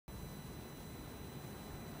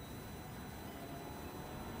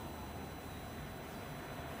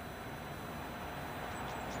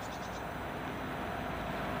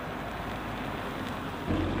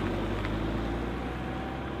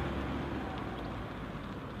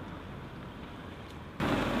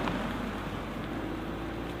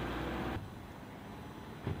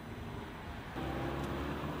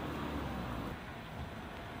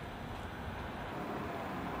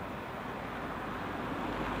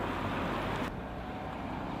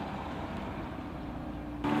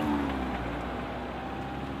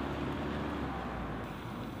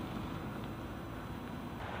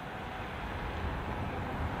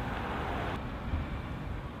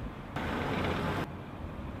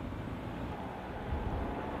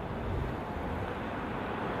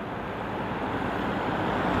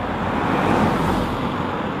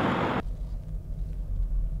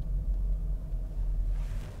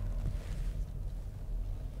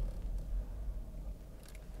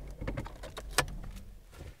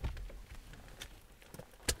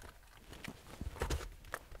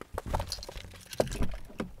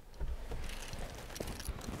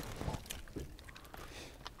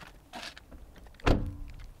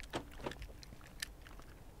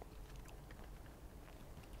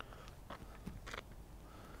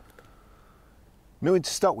New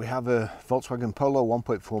into stock we have a Volkswagen Polo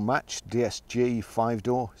 1.4 match DSG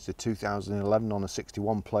 5-door. It's a 2011 on a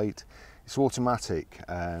 61 plate. It's automatic.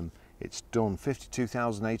 It's done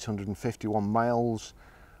 52,851 miles,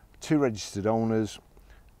 2 registered owners.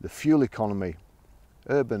 The fuel economy,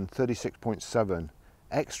 urban 36.7,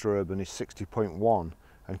 extra urban is 60.1,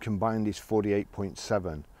 and combined is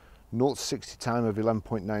 48.7. 0 to 60 time of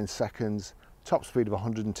 11.9 seconds, top speed of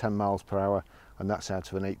 110 miles per hour, and that's out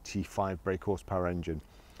of an 85 brake horsepower engine.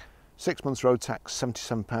 6 months road tax,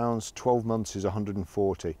 £77, 12 months is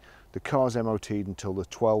 140. The car's MOT'd until the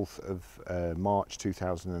 12th of March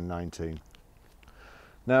 2019.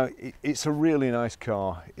 Now, it's a really nice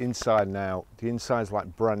car, inside and out. The inside's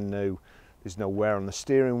like brand new. There's no wear on the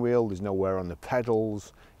steering wheel, there's no wear on the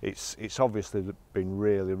pedals. It's obviously been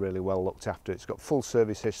really, really well looked after. It's got full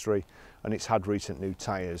service history and it's had recent new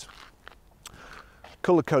tyres.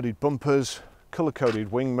 Colour-coded bumpers,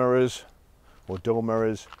 colour-coded wing mirrors or door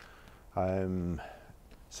mirrors,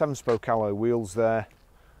 7-spoke alloy wheels there,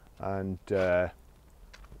 and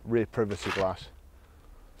rear privacy glass.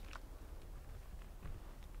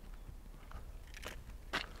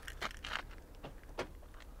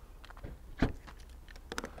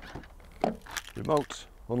 Remote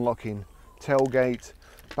unlocking tailgate,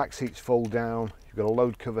 back seats fold down, you've got a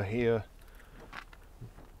load cover here,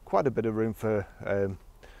 quite a bit of room for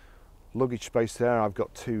luggage space there. I've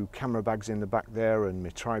got 2 camera bags in the back there and my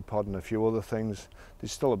tripod and a few other things.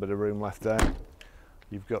 There's still a bit of room left there.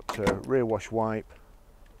 You've got a rear wash wipe,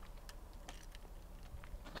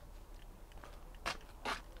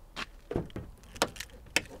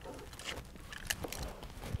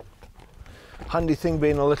 handy thing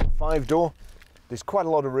being a little 5-door. There's quite a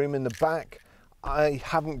lot of room in the back. I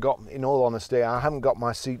haven't got, in all honesty, I haven't got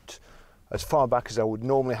my seat as far back as I would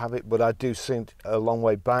normally have it, but I do sit a long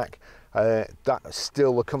way back. That's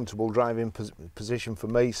still a comfortable driving position for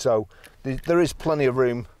me, so there is plenty of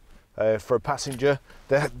room for a passenger.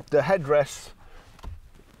 The headrests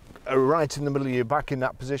are right in the middle of your back in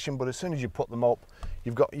that position, but as soon as you put them up,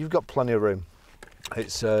 you've got plenty of room.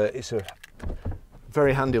 It's a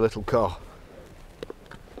very handy little car.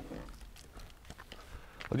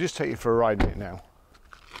 I'll just take you for a ride in it now.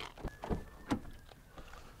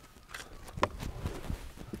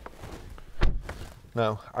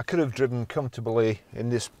 Now, I could have driven comfortably in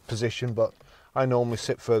this position, but I normally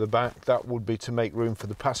sit further back. That would be to make room for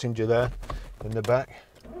the passenger there in the back.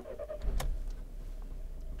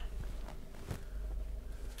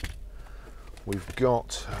 We've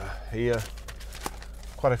got here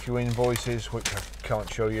quite a few invoices, which I can't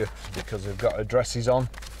show you because they've got addresses on,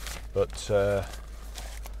 but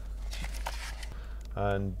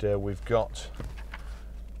we've got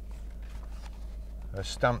a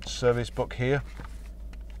stamped service book here.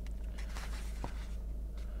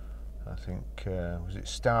 I think, was it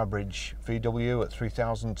Starbridge VW at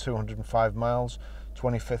 3,205 miles,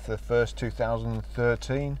 25th of the 1st,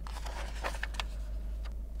 2013.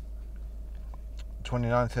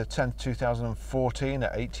 29th of the 10th, 2014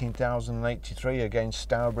 at 18,083 against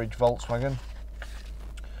Starbridge Volkswagen.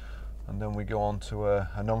 And then we go on to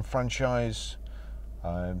a non-franchise,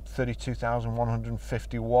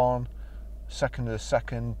 32,151, 2nd of the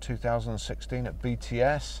 2nd, 2016 at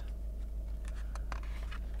BTS.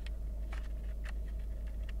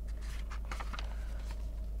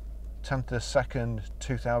 10th of the 2nd,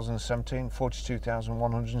 2017,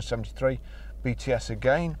 42,173, BTS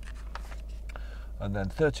again. And then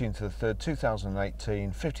 13th of the 3rd,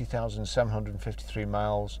 2018, 50,753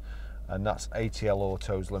 miles, and that's ATL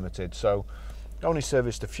Autos Limited. So only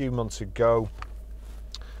serviced a few months ago.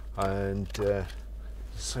 And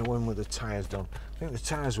so when were the tyres done? I think the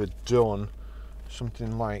tyres were done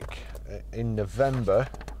something like in November,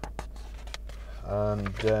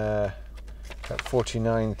 and at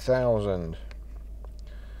 49,000.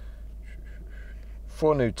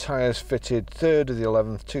 4 new tyres fitted 3rd of the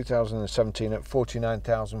 11th, 2017 at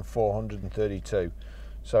 49,432.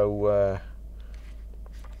 So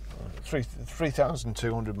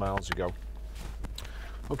 3,200 miles ago.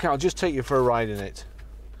 Okay, I'll just take you for a ride in it.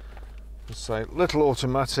 It's a little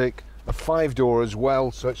automatic, a 5-door as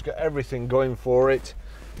well, so it's got everything going for it.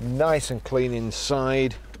 Nice and clean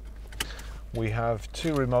inside. We have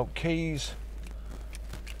 2 remote keys.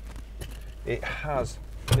 It has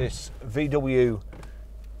this VW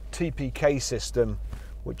TPK system,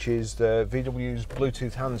 which is the VW's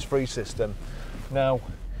Bluetooth hands-free system. Now,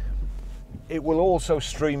 it will also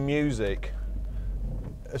stream music.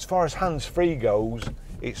 As far as hands-free goes,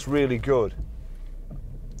 it's really good.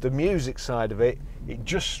 The music side of it, it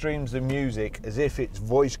just streams the music as if it's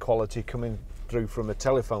voice quality coming through from a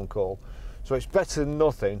telephone call. So it's better than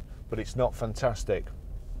nothing, but it's not fantastic.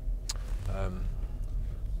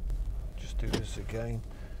 Just do this again.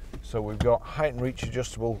 So we've got height and reach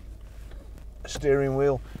adjustable steering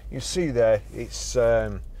wheel. You see there, it's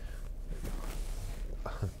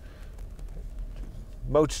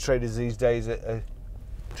motor traders these days are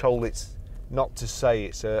told it's not to say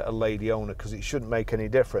it's a lady owner because it shouldn't make any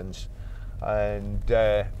difference, and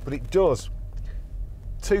but it does.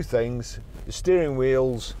 Two things: the steering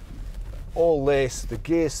wheels, all this, the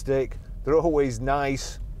gear stick, they're always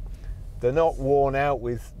nice. They're not worn out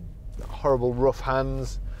with horrible rough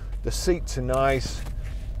hands. The seats are nice.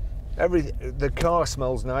 The car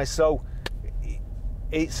smells nice. So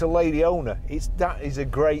it's a lady owner. That is a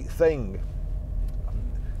great thing.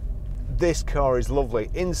 This car is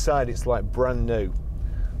lovely. Inside it's like brand new.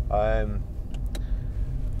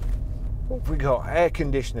 What have we got? Air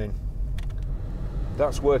conditioning.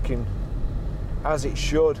 That's working as it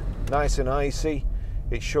should, nice and icy.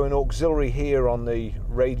 It's showing auxiliary here on the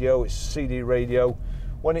radio. It's a CD radio.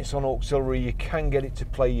 When it's on auxiliary, you can get it to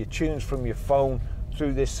play your tunes from your phone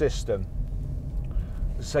through this system.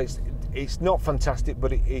 So it's not fantastic,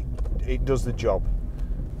 but it does the job.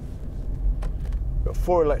 Got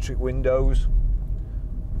 4 electric windows.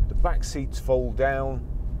 The back seats fold down.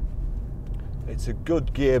 It's a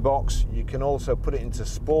good gearbox. You can also put it into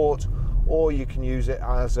sport, or you can use it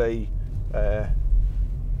as a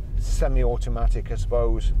semi-automatic, I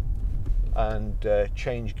suppose, and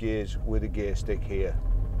change gears with a gear stick here,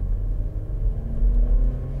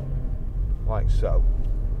 like so.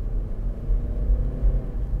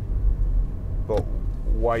 But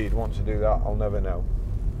why you'd want to do that, I'll never know.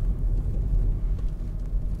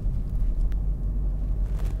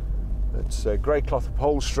 It's grey cloth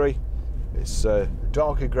upholstery. It's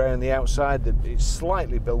darker grey on the outside. It's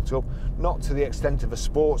slightly built up, not to the extent of a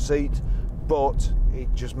sport seat, but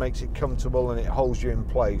it just makes it comfortable and it holds you in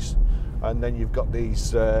place. And then you've got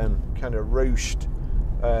these kind of ruched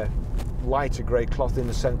lighter grey cloth in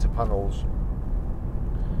the centre panels.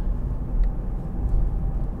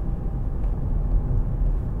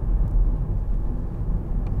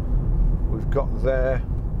 We've got there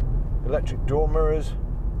electric door mirrors.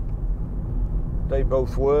 They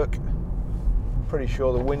both work. Pretty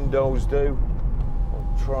sure the windows do.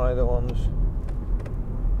 I'll try the ones.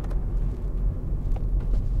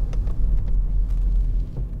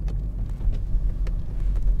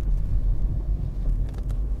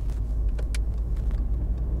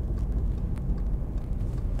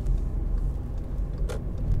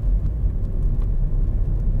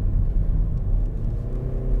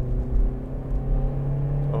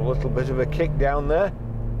 A little bit of a kick down there.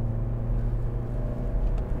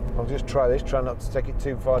 I'll just try this, try not to take it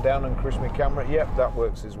too far down and crush my camera. Yep, that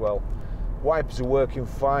works as well. Wipers are working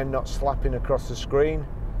fine, not slapping across the screen,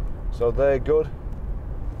 so they're good.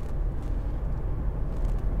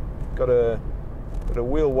 Got a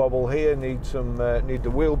wheel wobble here, need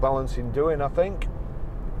the wheel balancing doing, I think.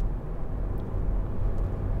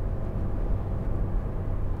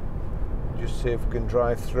 Just see if we can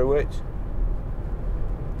drive through it.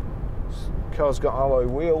 Car's got alloy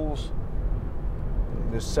wheels.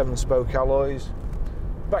 There's 7-spoke alloys.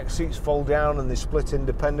 Back seats fold down and they split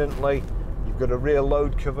independently. You've got a rear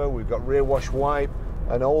load cover, we've got rear wash wipe,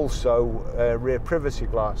 and also rear privacy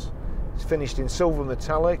glass. It's finished in silver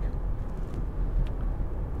metallic.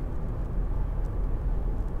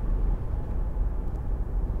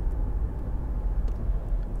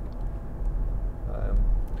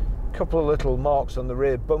 Couple of little marks on the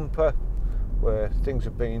rear bumper where things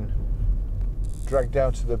have been dragged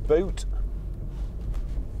down to the boot.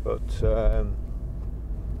 But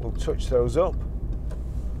we'll touch those up.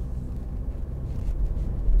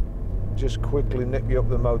 Just quickly nip you up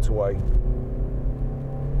the motorway.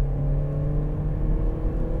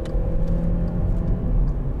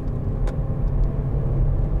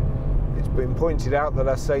 It's been pointed out that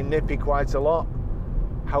I say nippy quite a lot.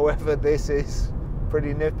 However, this is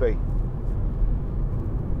pretty nippy.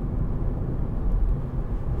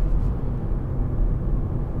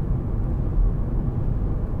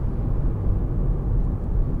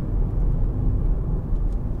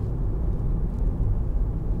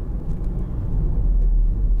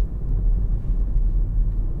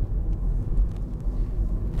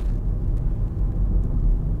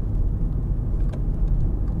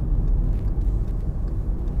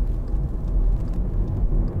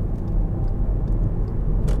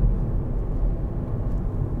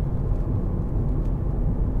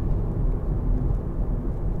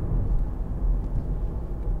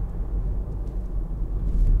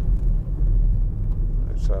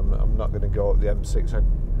 I'm not going to go up the M6.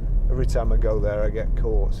 Every time I go there I get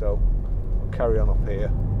caught, so I'll carry on up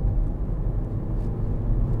here.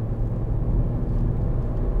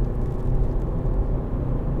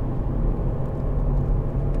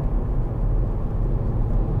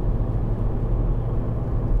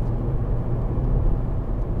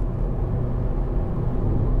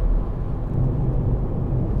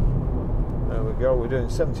 doing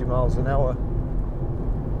 70 miles an hour.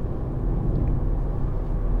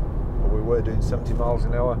 Or we were doing 70 miles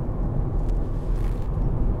an hour.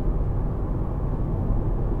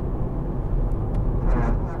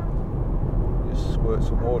 Just squirt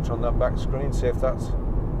some water on that back screen, see if that's...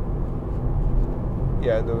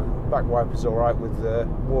 Yeah, the back wiper's alright with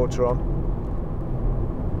water on.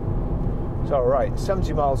 So right,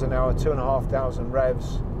 70 miles an hour, 2,500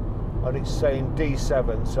 revs, and it's saying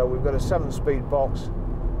D7, so we've got a 7-speed box,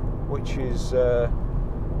 which is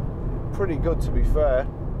pretty good, to be fair.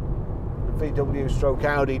 The VW stroke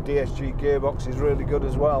Audi DSG gearbox is really good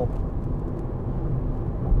as well.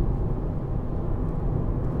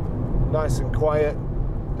 Nice and quiet.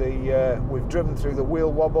 We've driven through the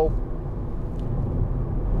wheel wobble,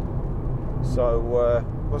 so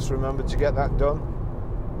must remember to get that done.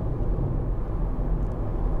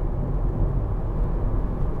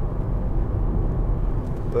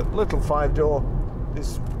 But little 5-door,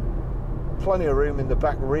 there's plenty of room in the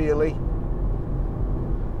back really.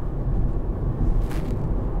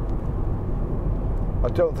 I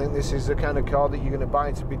don't think this is the kind of car that you're going to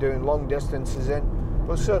buy to be doing long distances in,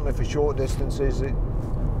 but certainly for short distances,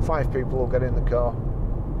 5 people will get in the car.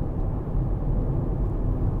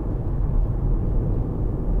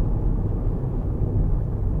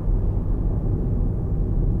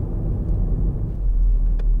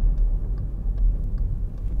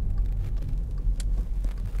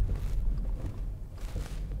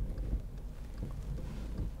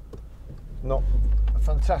 Not a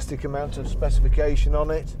fantastic amount of specification on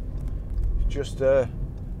it. It's just a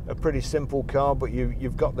pretty simple car, but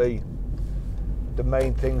you've got the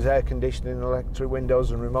main things: air conditioning, electric windows,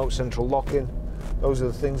 and remote central locking. Those are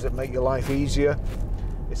the things that make your life easier.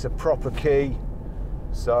 It's a proper key,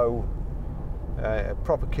 so a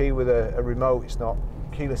proper key with a remote. It's not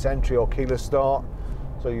keyless entry or keyless start,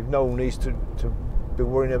 so you've no need to be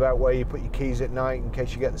worrying about where you put your keys at night in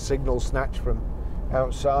case you get the signal snatched from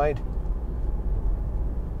outside.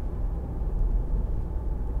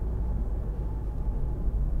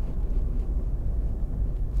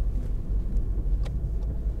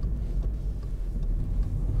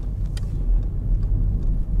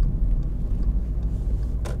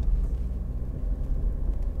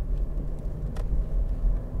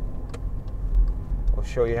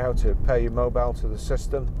 Show you how to pair your mobile to the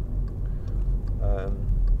system.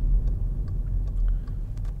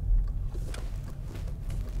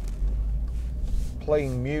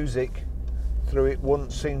 Playing music through it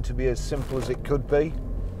wouldn't seem to be as simple as it could be.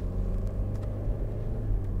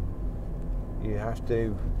 You have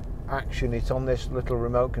to action it on this little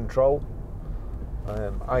remote control.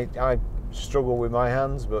 I struggle with my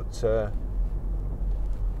hands, but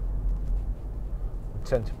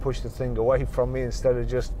tend to push the thing away from me instead of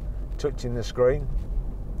just touching the screen.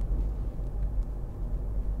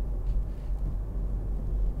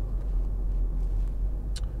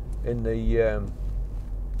 In the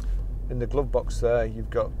glove box there, you've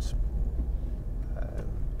got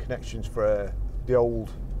connections for the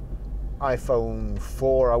old iPhone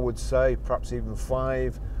 4, I would say, perhaps even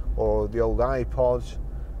 5, or the old iPod.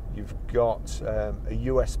 You've got a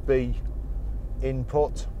USB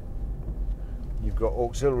input. You've got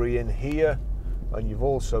auxiliary in here, and you've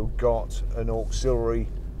also got an auxiliary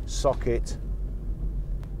socket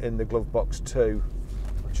in the glove box too.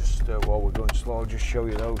 I'll just while we're going slow, I'll just show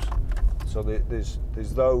you those. So there's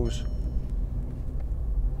those.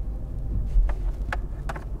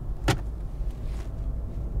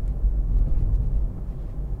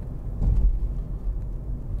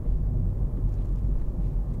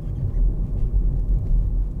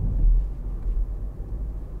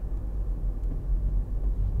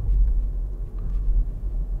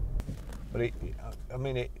 But I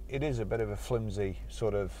mean, it is a bit of a flimsy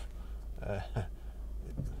sort of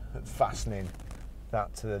fastening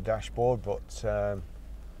that to the dashboard, but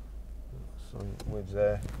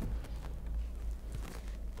with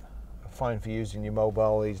fine for using your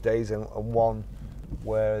mobile these days, and one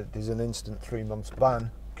where there's an instant 3-month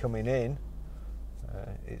ban coming in,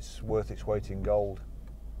 it's worth its weight in gold.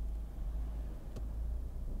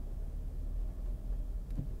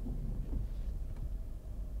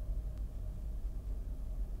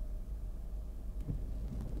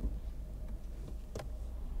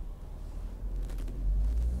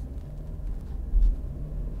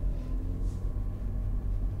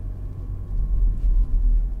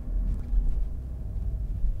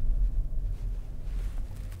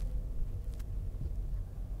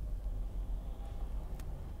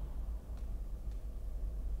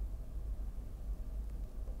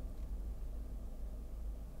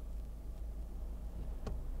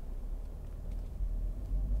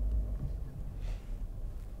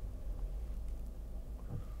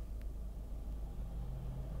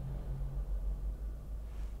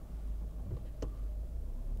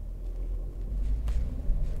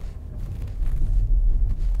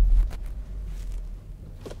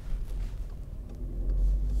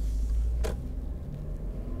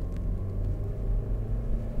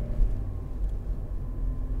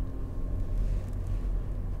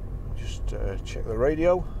 check the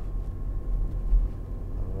radio.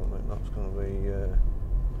 I don't think that's going to be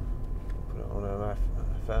put it on an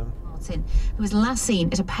FM. Martin, who was last seen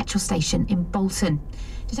at a petrol station in Bolton.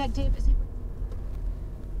 Detective.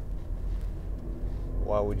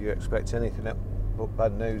 Why would you expect anything but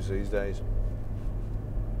bad news these days?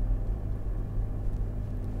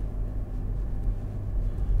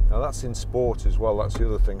 Now that's in sport as well, that's the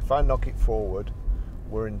other thing. If I knock it forward,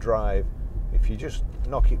 we're in drive. If you just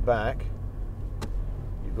knock it back,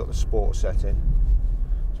 you've got the sport setting.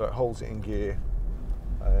 So it holds it in gear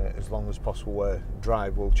as long as possible, where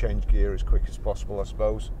drive will change gear as quick as possible, I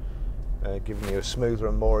suppose, giving you a smoother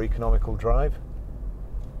and more economical drive.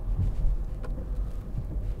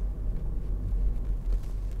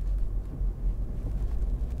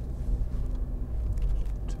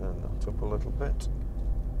 Turn that up a little bit.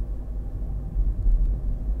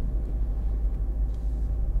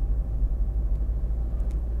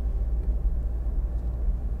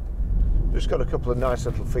 Just got a couple of nice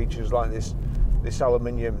little features like this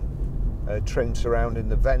aluminium trim surrounding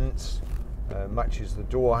the vents, matches the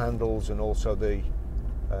door handles, and also the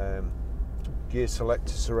gear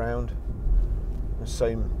selector surround. The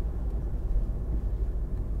same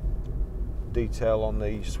detail on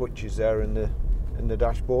the switches there in the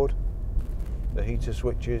dashboard, the heater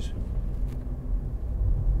switches.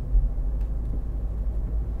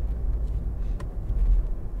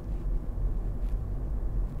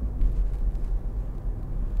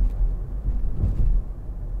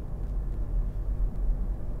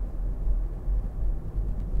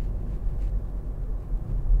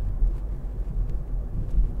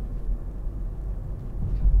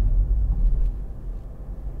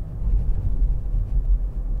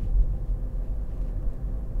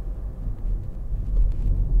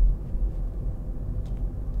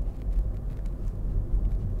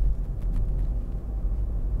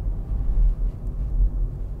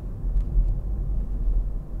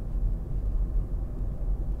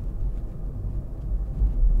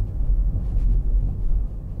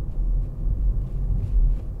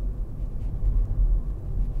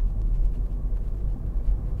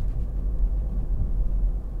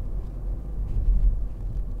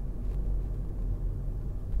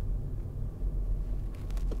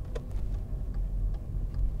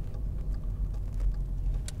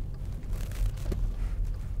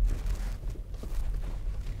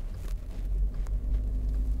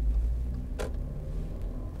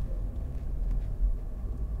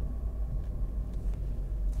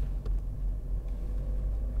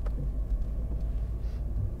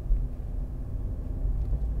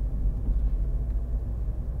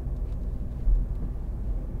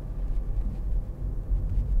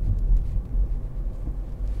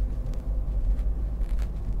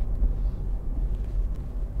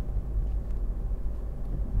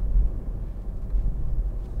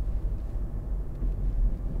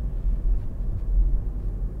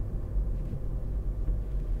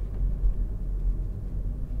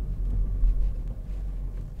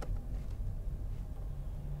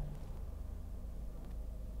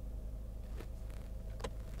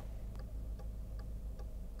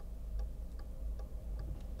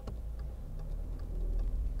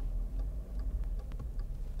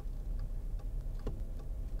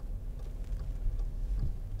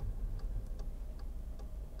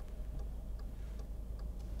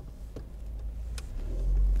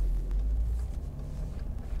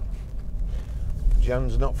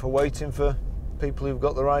 Jan's not for waiting for people who've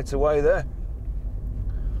got the right of way there.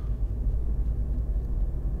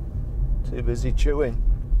 Too busy chewing.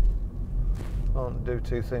 Can't do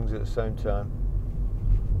two things at the same time.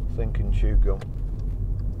 Think and chew gum.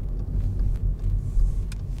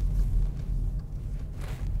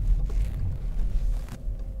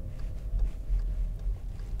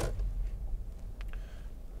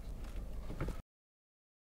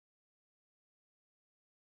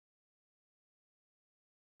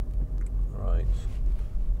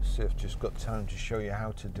 See, I've just got time to show you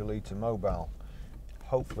how to delete a mobile.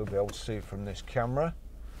 Hopefully we'll be able to see it from this camera.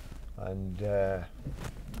 And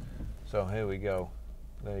so here we go.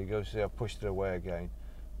 There you go. See, I've pushed it away again.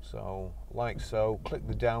 So like so, click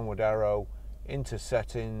the downward arrow into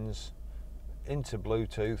settings, into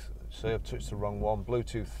Bluetooth. See, I've touched the wrong one.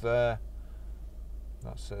 Bluetooth there.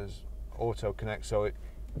 That says auto connect. So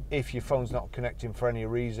if your phone's not connecting for any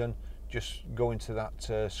reason, just go into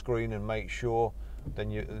that screen and make sure.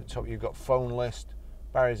 Then at the top you've got phone list,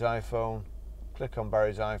 Barry's iPhone. Click on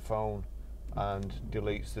Barry's iPhone and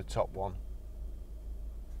deletes the top one.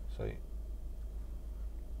 So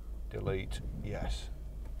delete, yes.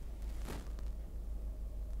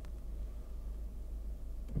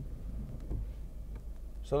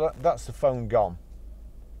 So that's the phone gone.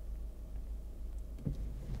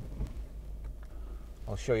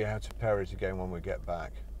 I'll show you how to pair it again when we get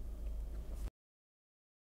back.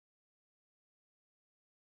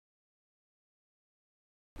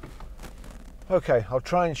 Okay, I'll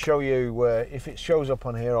try and show you, if it shows up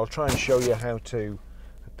on here, I'll try and show you how to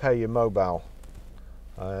pair your mobile.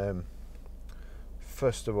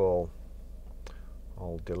 First of all,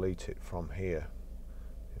 I'll delete it from here.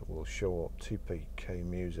 It will show up TPK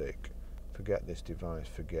music. Forget this device,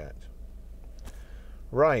 forget.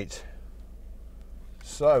 Right,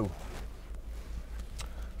 so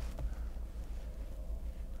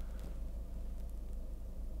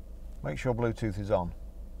make sure Bluetooth is on.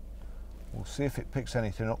 We'll see if it picks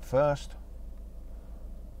anything up first.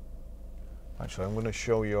 Actually, I'm going to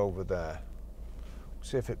show you over there.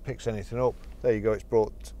 See if it picks anything up. There you go, it's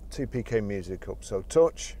brought TPK music up. So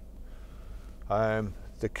touch.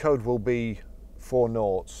 The code will be 4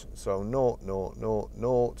 noughts. So 0, 0, 0,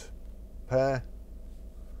 0, pair.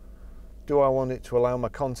 Do I want it to allow my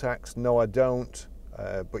contacts? No, I don't,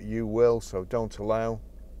 but you will, so don't allow.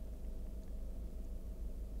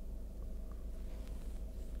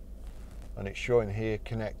 And it's showing here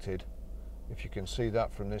connected. If you can see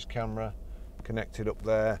that from this camera, connected up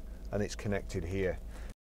there, and it's connected here.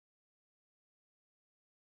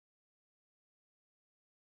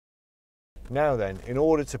 Now then, in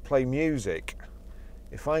order to play music,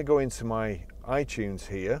 if I go into my iTunes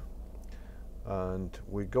here and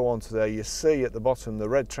we go onto there, you see at the bottom the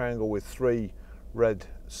red triangle with 3 red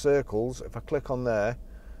circles. If I click on there,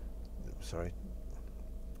 sorry,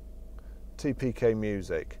 TPK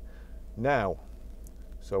music. Now,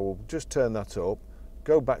 so we'll just turn that up,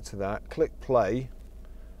 go back to that, click play,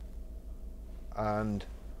 and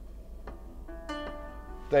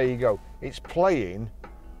there you go. It's playing,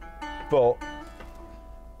 but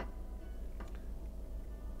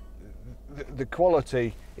the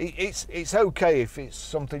quality, it's okay if it's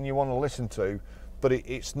something you want to listen to, but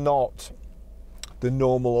it's not the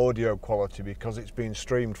normal audio quality because it's being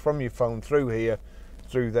streamed from your phone through here,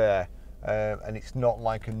 through there. And it's not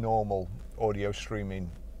like a normal audio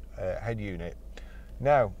streaming head unit.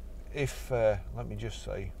 Now, if let me just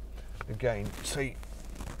say again, see,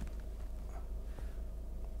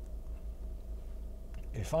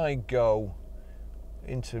 if I go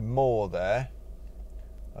into more there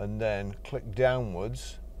and then click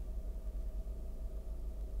downwards,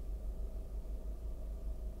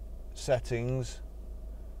 settings,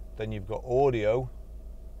 then you've got audio,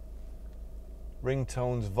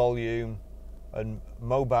 ringtones, volume, and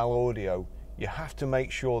mobile audio. You have to make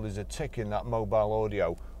sure there's a tick in that mobile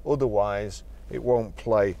audio, otherwise it won't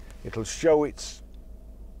play. It'll show it's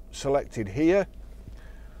selected here,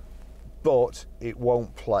 but it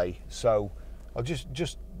won't play. So I'll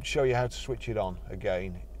just show you how to switch it on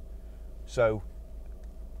again. So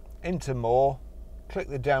into more, click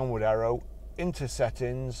the downward arrow, into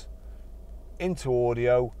settings, into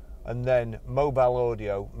audio, and then mobile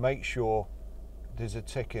audio. Make sure there's a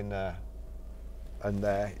tick in there, and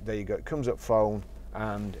there you go, it comes up phone,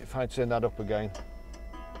 and if I turn that up again,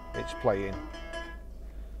 it's playing.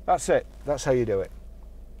 That's it, that's how you do it.